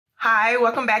Hi,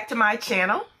 welcome back to my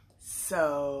channel.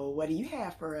 So, what do you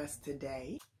have for us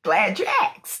today? Glad you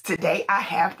asked. Today I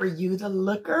have for you The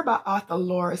Looker by author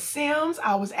Laura Sims.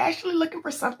 I was actually looking for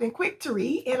something quick to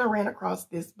read and I ran across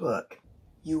this book.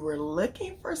 You were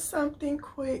looking for something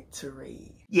quick to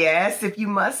read? Yes, if you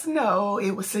must know,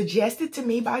 it was suggested to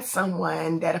me by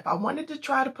someone that if I wanted to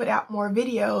try to put out more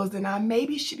videos, then I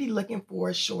maybe should be looking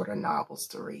for shorter novels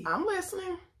to read. I'm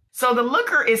listening. So The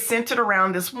Looker is centered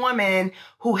around this woman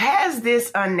who has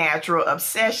this unnatural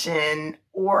obsession,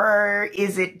 or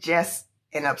is it just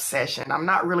an obsession? I'm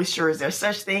not really sure. Is there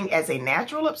such thing as a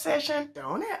natural obsession?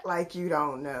 Don't act like you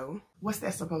don't know. What's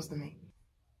that supposed to mean?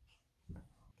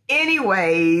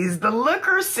 Anyways, The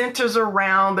Looker centers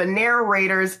around the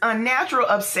narrator's unnatural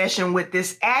obsession with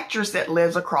this actress that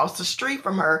lives across the street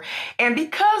from her. And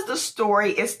because the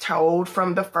story is told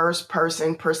from the first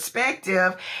person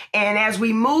perspective, and as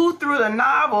we move through the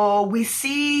novel, we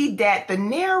see that the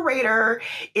narrator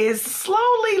is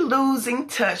slowly losing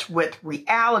touch with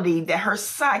reality, that her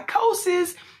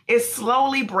psychosis is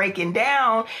slowly breaking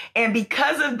down. And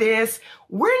because of this,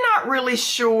 we're not really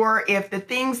sure if the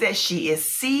things that she is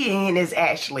seeing is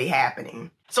actually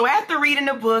happening. So after reading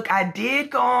the book, I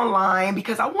did go online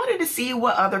because I wanted to see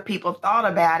what other people thought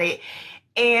about it.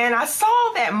 And I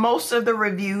saw that most of the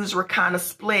reviews were kind of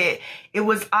split. It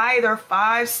was either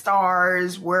 5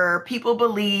 stars where people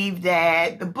believed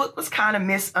that the book was kind of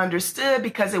misunderstood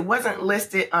because it wasn't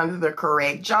listed under the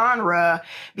correct genre,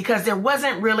 because there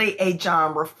wasn't really a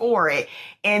genre for it.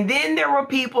 And then there were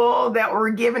people that were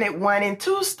giving it 1 and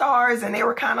 2 stars, and they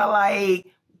were kind of like,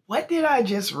 what did I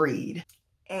just read?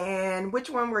 And which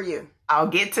one were you? I'll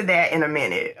get to that in a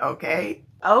minute, okay?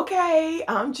 Okay,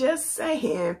 I'm just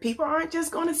saying, people aren't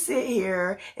just going to sit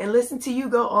here and listen to you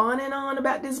go on and on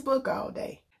about this book all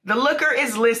day. The Looker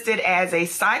is listed as a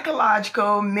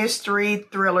psychological mystery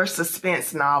thriller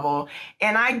suspense novel,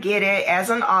 and I get it.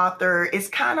 As an author, it's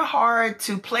kind of hard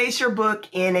to place your book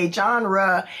in a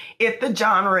genre if the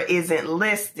genre isn't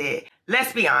listed.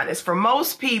 Let's be honest, for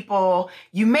most people,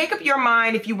 you make up your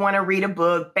mind if you want to read a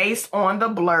book based on the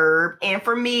blurb. And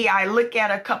for me, I look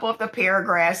at a couple of the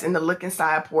paragraphs in the Look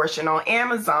Inside portion on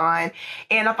Amazon.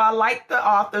 And if I like the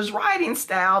author's writing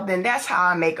style, then that's how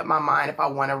I make up my mind if I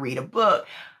want to read a book.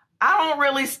 I don't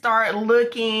really start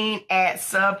looking at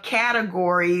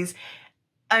subcategories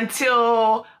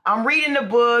until I'm reading the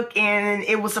book and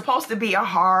it was supposed to be a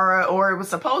horror or it was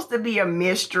supposed to be a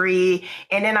mystery.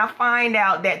 And then I find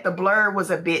out that the blurb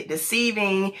was a bit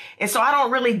deceiving. And so I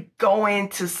don't really go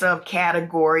into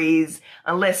subcategories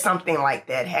unless something like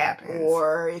that happens.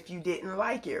 Or if you didn't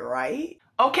like it, right?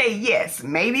 Okay, yes,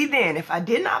 maybe then. If I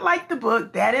did not like the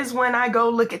book, that is when I go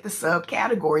look at the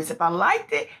subcategories. If I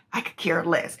liked it, I could care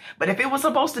less. But if it was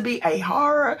supposed to be a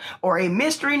horror or a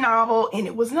mystery novel and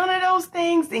it was none of those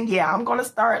things, then yeah, I'm going to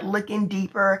start looking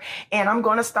deeper and I'm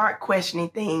going to start questioning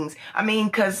things. I mean,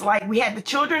 because like we had The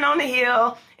Children on the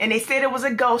Hill and they said it was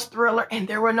a ghost thriller and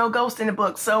there were no ghosts in the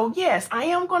book. So yes, I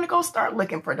am going to go start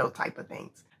looking for those type of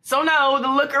things. So no, The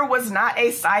Looker was not a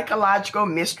psychological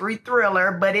mystery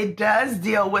thriller, but it does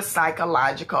deal with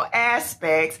psychological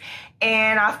aspects.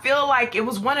 And I feel like it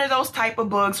was one of those type of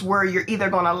books where you're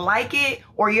either going to like it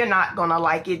or you're not going to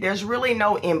like it. There's really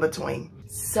no in between.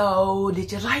 So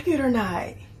did you like it or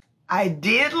not? I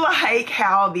did like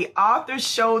how the author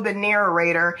showed the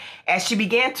narrator as she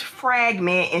began to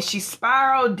fragment and she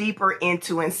spiraled deeper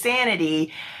into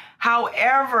insanity.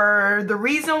 However, the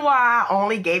reason why I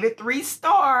only gave it 3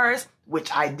 stars,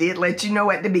 which I did let you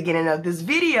know at the beginning of this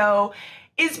video,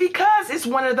 is because it's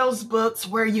one of those books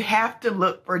where you have to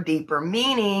look for deeper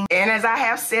meaning. And as I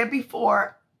have said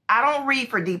before, I don't read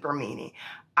for deeper meaning.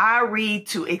 I read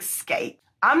to escape.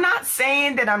 I'm not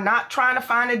saying that I'm not trying to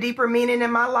find a deeper meaning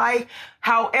in my life.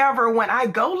 However, when I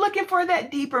go looking for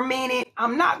that deeper meaning,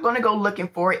 I'm not going to go looking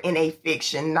for it in a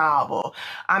fiction novel.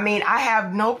 I mean, I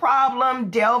have no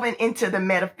problem delving into the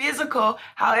metaphysical.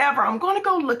 However, I'm going to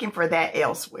go looking for that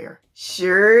elsewhere.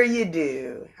 Sure you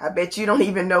do. I bet you don't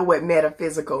even know what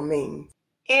metaphysical means.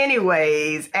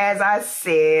 Anyways, as I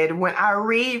said, when I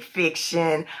read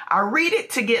fiction, I read it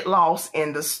to get lost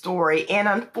in the story. And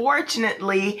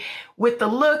unfortunately, with The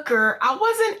Looker, I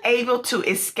wasn't able to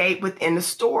escape within the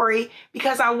story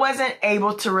because I wasn't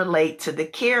able to relate to the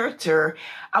character.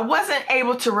 I wasn't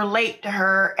able to relate to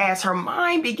her as her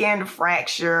mind began to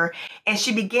fracture and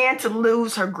she began to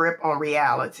lose her grip on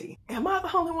reality. Am I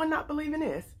the only one not believing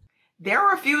this? There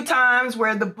were a few times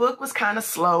where the book was kind of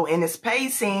slow in its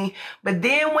pacing, but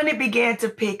then when it began to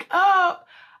pick up,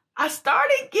 I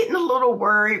started getting a little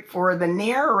worried for the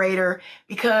narrator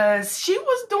because she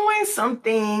was doing some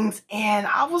things and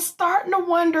I was starting to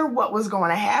wonder what was going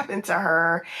to happen to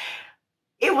her.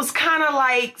 It was kind of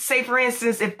like, say for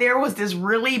instance, if there was this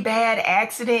really bad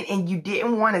accident and you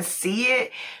didn't want to see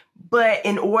it, but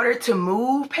in order to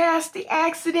move past the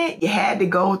accident, you had to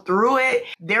go through it.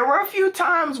 There were a few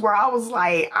times where I was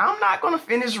like, I'm not going to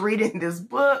finish reading this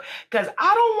book because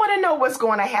I don't want to know what's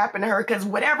going to happen to her, because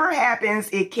whatever happens,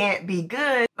 it can't be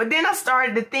good. But then I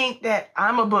started to think that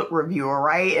I'm a book reviewer,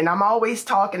 right? And I'm always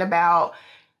talking about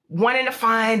wanting to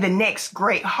find the next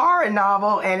great horror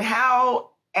novel, and how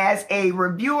as a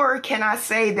reviewer can I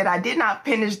say that I did not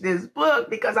finish this book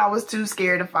because I was too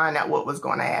scared to find out what was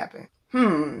going to happen.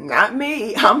 Not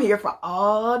me. I'm here for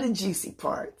all the juicy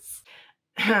parts.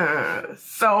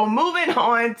 So moving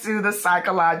on to the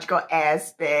psychological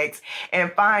aspects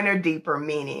and finer, deeper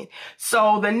meaning.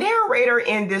 So the narrator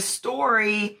in this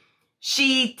story,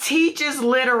 she teaches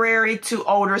literary to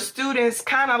older students,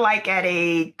 kind of like at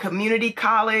a community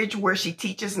college where she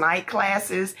teaches night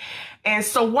classes. And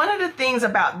so one of the things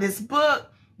about this book,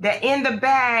 that in the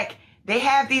back, they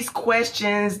have these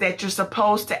questions that you're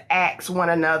supposed to ask one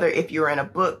another if you're in a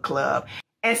book club.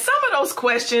 And some of those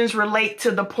questions relate to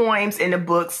the poems in the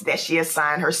books that she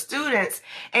assigned her students.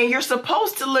 And you're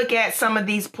supposed to look at some of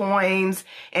these poems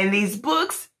and these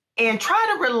books and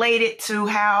try to relate it to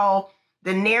how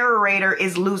the narrator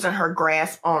is losing her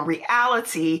grasp on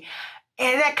reality.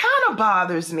 And that kind of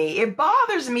bothers me. It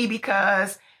bothers me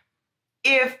because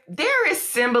if there is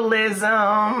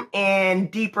symbolism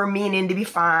and deeper meaning to be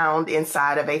found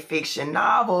inside of a fiction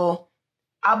novel,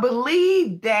 I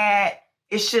believe that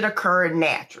it should occur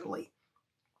naturally.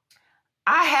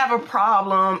 I have a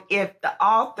problem if the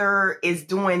author is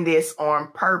doing this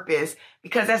on purpose,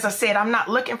 because as I said, I'm not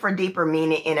looking for deeper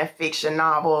meaning in a fiction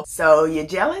novel. So you're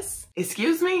jealous?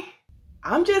 Excuse me?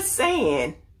 I'm just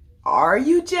saying, are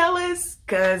you jealous?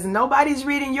 Because nobody's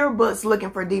reading your books looking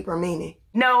for deeper meaning.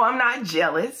 No, I'm not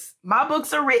jealous. My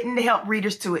books are written to help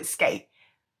readers to escape.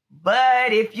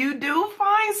 But if you do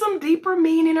find some deeper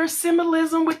meaning or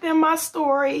symbolism within my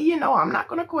story, I'm not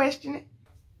going to question it.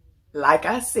 Like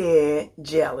I said,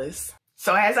 jealous.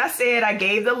 So as I said, I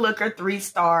gave The Looker 3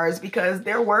 stars because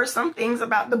there were some things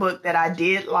about the book that I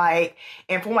did like.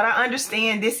 And from what I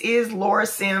understand, this is Laura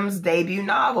Sims' debut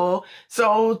novel.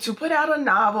 So to put out a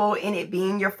novel and it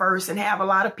being your first and have a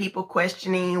lot of people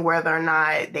questioning whether or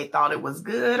not they thought it was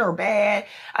good or bad,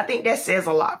 I think that says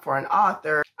a lot for an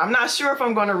author. I'm not sure if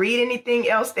I'm going to read anything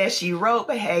else that she wrote,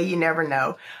 but hey, you never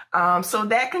know. So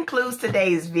that concludes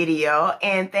today's video,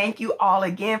 and thank you all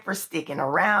again for sticking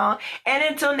around. And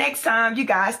until next time, you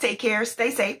guys take care, stay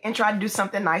safe, and try to do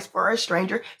something nice for a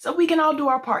stranger so we can all do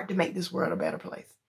our part to make this world a better place.